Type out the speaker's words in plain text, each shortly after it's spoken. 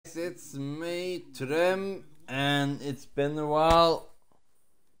It's me, Trym, and it's been a while.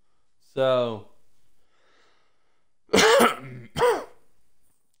 So,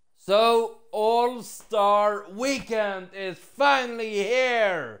 All-Star Weekend is finally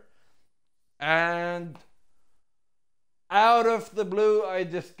here, and out of the blue, I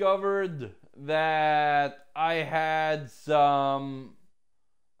discovered that I had some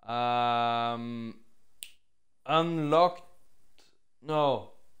unlocked.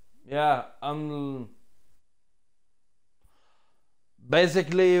 No, yeah,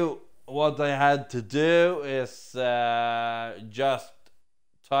 basically what I had to do is just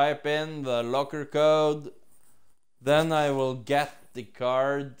type in the locker code, then I will get the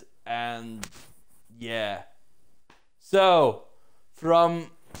card, and yeah. So,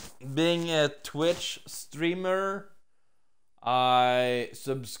 from being a Twitch streamer, I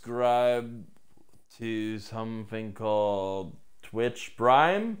subscribe to something called Twitch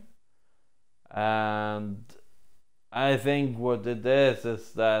Prime, and I think what it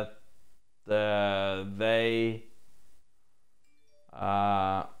is that they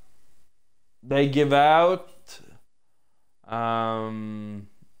give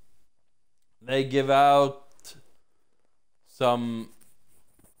out some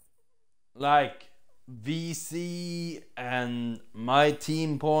like VC and my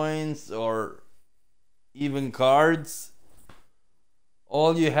team points, or even cards.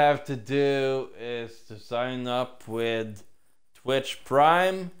 All you have to do is to sign up with Twitch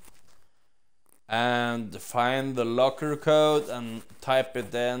Prime and find the locker code and type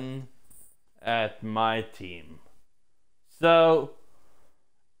it in at my team. So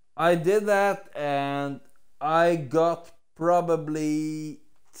I did that, and I got probably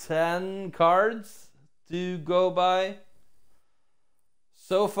 10 cards to go by.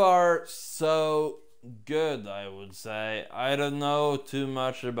 So far, so good, I would say. I don't know too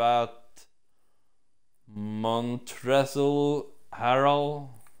much about Montrezl Harrell,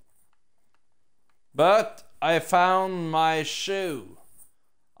 but I found my shoe.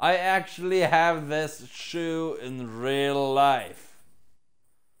 I actually have this shoe in real life.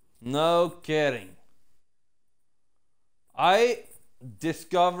 No kidding. I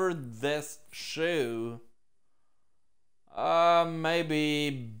discovered this shoe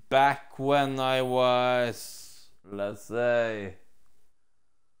maybe back when I was, let's say,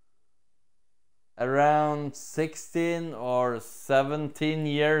 around 16 or 17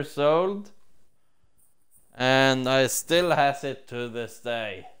 years old, and I still has it to this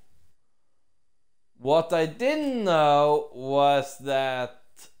day. What I didn't know was that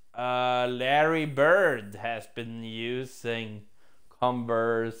Larry Bird has been using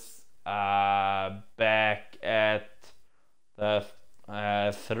Converse back at the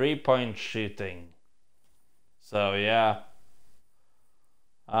 3-point shooting. So yeah.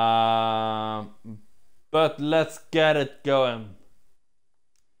 But let's get it going.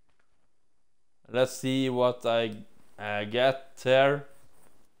 Let's see what I get there.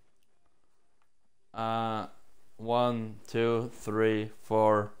 1, 2, 3,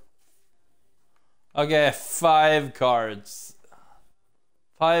 4. Okay, 5 cards.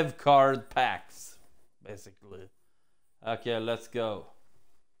 5 card packs, basically. Okay, let's go.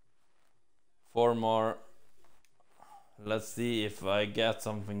 4 more. Let's see if I get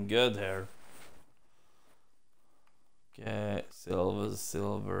something good here. Okay,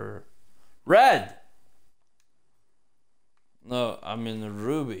 silver. Red! No, I mean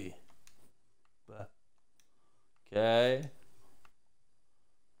ruby. Okay.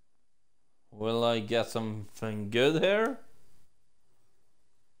 Will I get something good here?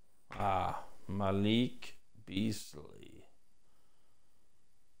 Malik Beasley.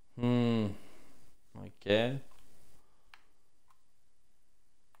 Okay.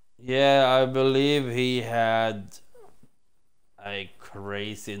 Yeah, I believe he had a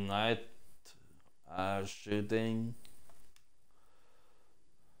crazy night shooting.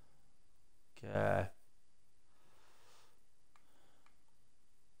 Okay.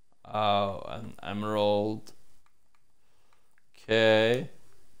 Oh, an emerald. Okay.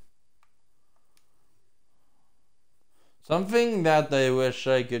 Something that I wish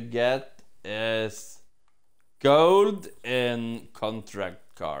I could get is gold in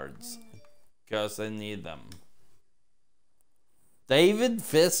contract cards, because I need them. David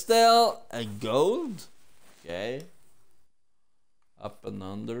Fisdale, a gold? Okay. Up and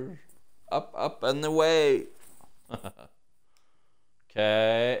under. Up and away.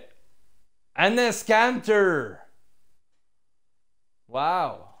 Okay. Enes Kanter.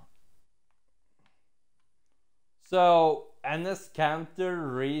 Wow. So Enes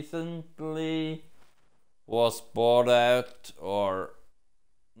Kanter recently was bought out, or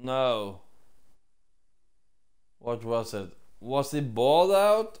No. What was it? Was he bought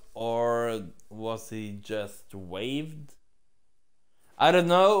out or was he just waived? I don't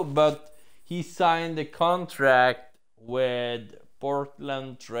know, but he signed a contract with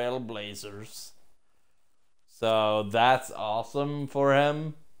Portland Trailblazers. So that's awesome for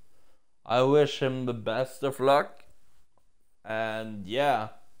him. I wish him the best of luck. And yeah,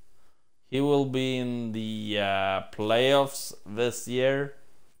 he will be in the playoffs this year.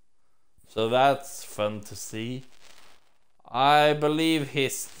 So that's fun to see. I believe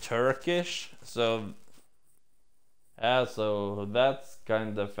he's Turkish, so yeah, so that's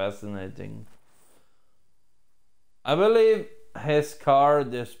kind of fascinating. I believe his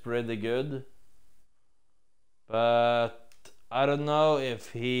card is pretty good, but I don't know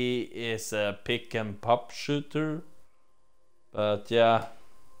if he is a pick and pop shooter. But yeah.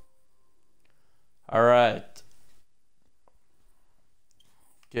 Alright.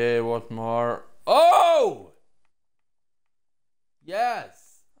 Okay, what more? Oh!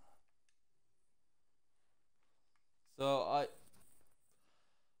 Yes! So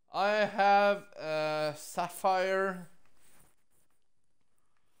I have a sapphire.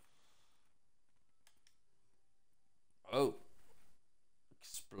 Oh.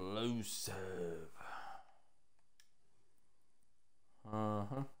 Explosive.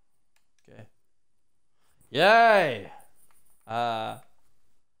 Uh-huh. Okay. Yay! Alright.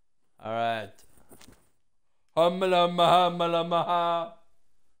 Hummalamaha.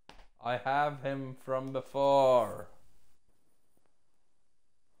 I have him from before.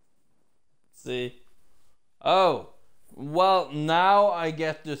 See? Oh, well, now I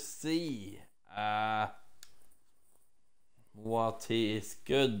get to see what he is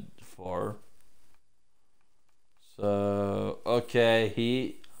good for. So, okay,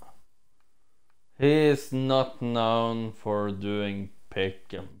 he is not known for doing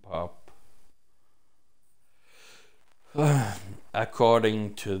pick and pop.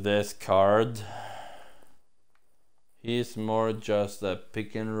 According to this card, he's more just a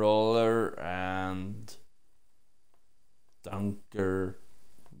pick and roller and dunker,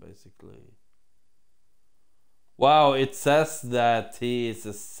 basically. Wow, it says that he is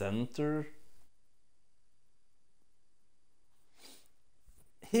a center.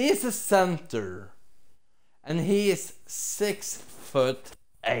 He is a center, and he is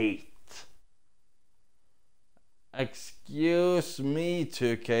 6'8". Excuse me,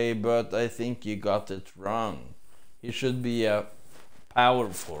 2K, but I think you got it wrong. He should be a power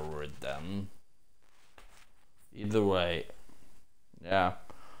forward then. Either way. Yeah.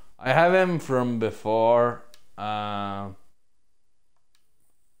 I have him from before.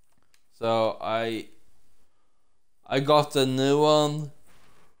 So I got a new one.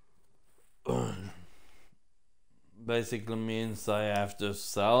 Basically means I have to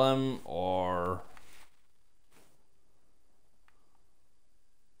sell him or...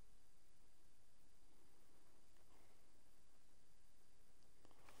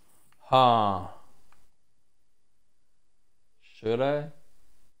 Huh. Should I?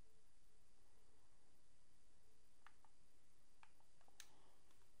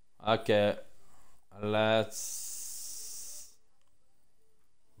 Okay. Let's...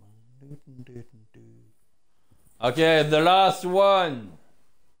 Okay, the last one.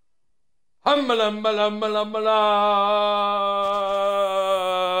 Fuck.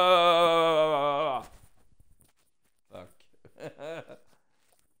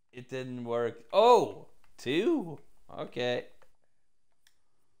 It didn't work. Oh, 2? Okay.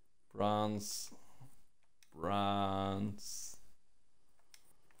 Bronze.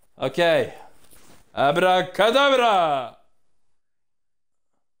 Okay. Abracadabra.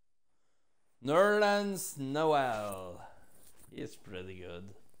 Nerlens Noel. He's pretty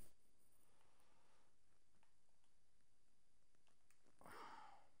good.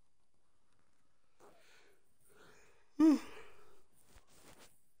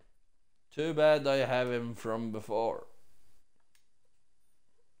 Too bad I have him from before.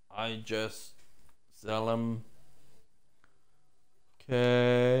 I just sell him.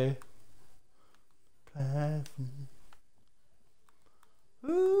 Okay.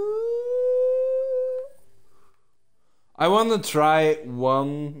 I want to try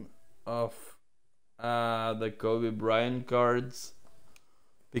one of the Kobe Bryant cards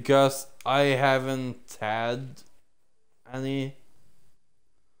because I haven't had any.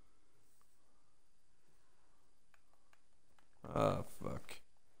 Oh, fuck.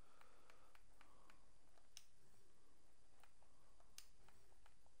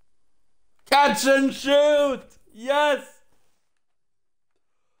 Catch and shoot! Yes!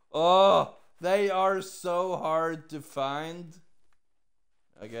 Oh, they are so hard to find.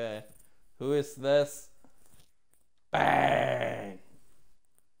 Okay. Who is this? Bang!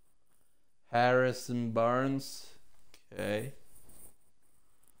 Harrison Barnes. Okay.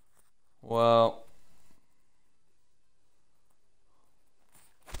 Well,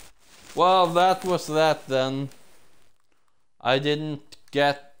 that was that then. I didn't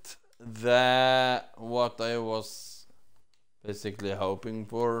get what I was basically hoping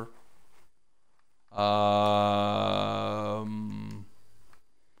for.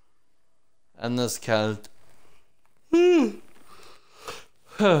 And this called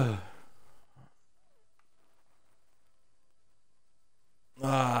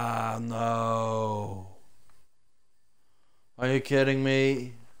ah, no. Are you kidding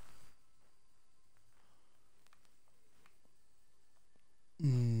me?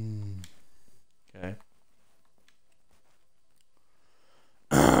 Okay.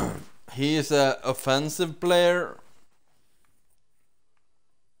 He's an offensive player.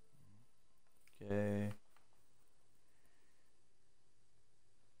 Okay.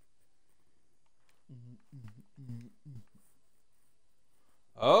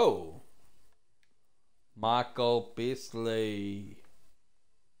 Oh. Michael Beasley.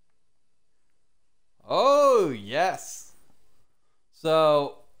 Oh, yes.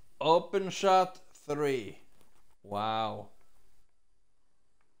 So, open shot 3. Wow.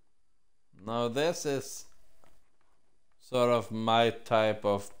 Now this is sort of my type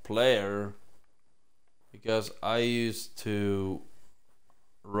of player, because I used to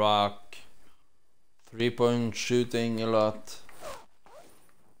rock 3-point shooting a lot.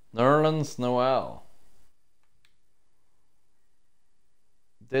 Nerlens Noel.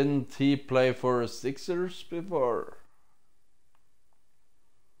 Didn't he play for Sixers before?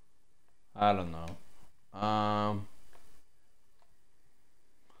 I don't know.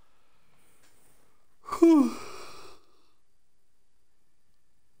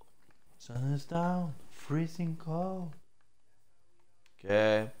 Sun is down, freezing cold.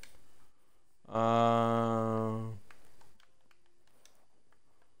 Okay.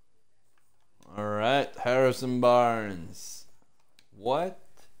 Alright, Harrison Barnes. What?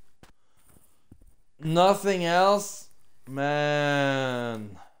 Nothing else?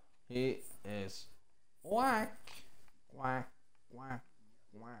 Man. He is whack, whack, whack,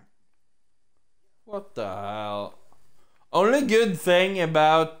 whack. What the hell? Only good thing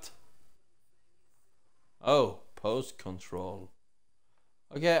about... Oh, post control.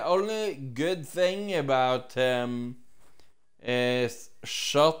 Okay, only good thing about him is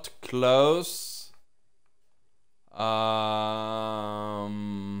shot close.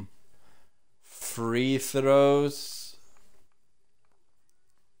 Free throws.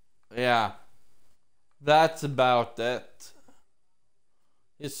 Yeah. That's about it.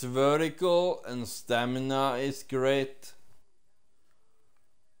 His vertical and stamina is great.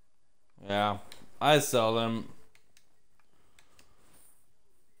 Yeah, I sell him.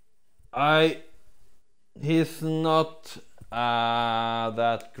 He's not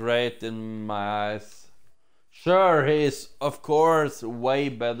that great in my eyes. Sure, he's of course way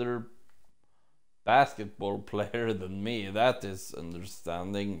better basketball player than me. That is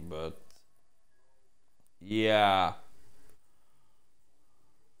understanding, but yeah.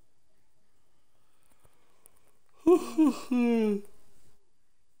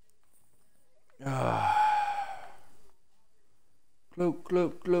 Cloak,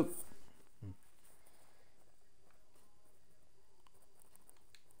 cloak, cloak.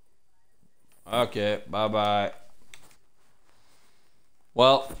 Okay, bye bye.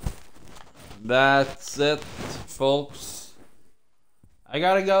 Well, that's it, folks. I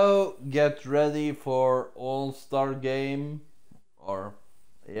gotta go get ready for All-Star game. Or,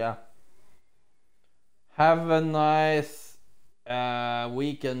 yeah. Have a nice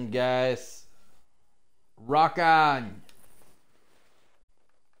weekend, guys. Rock on!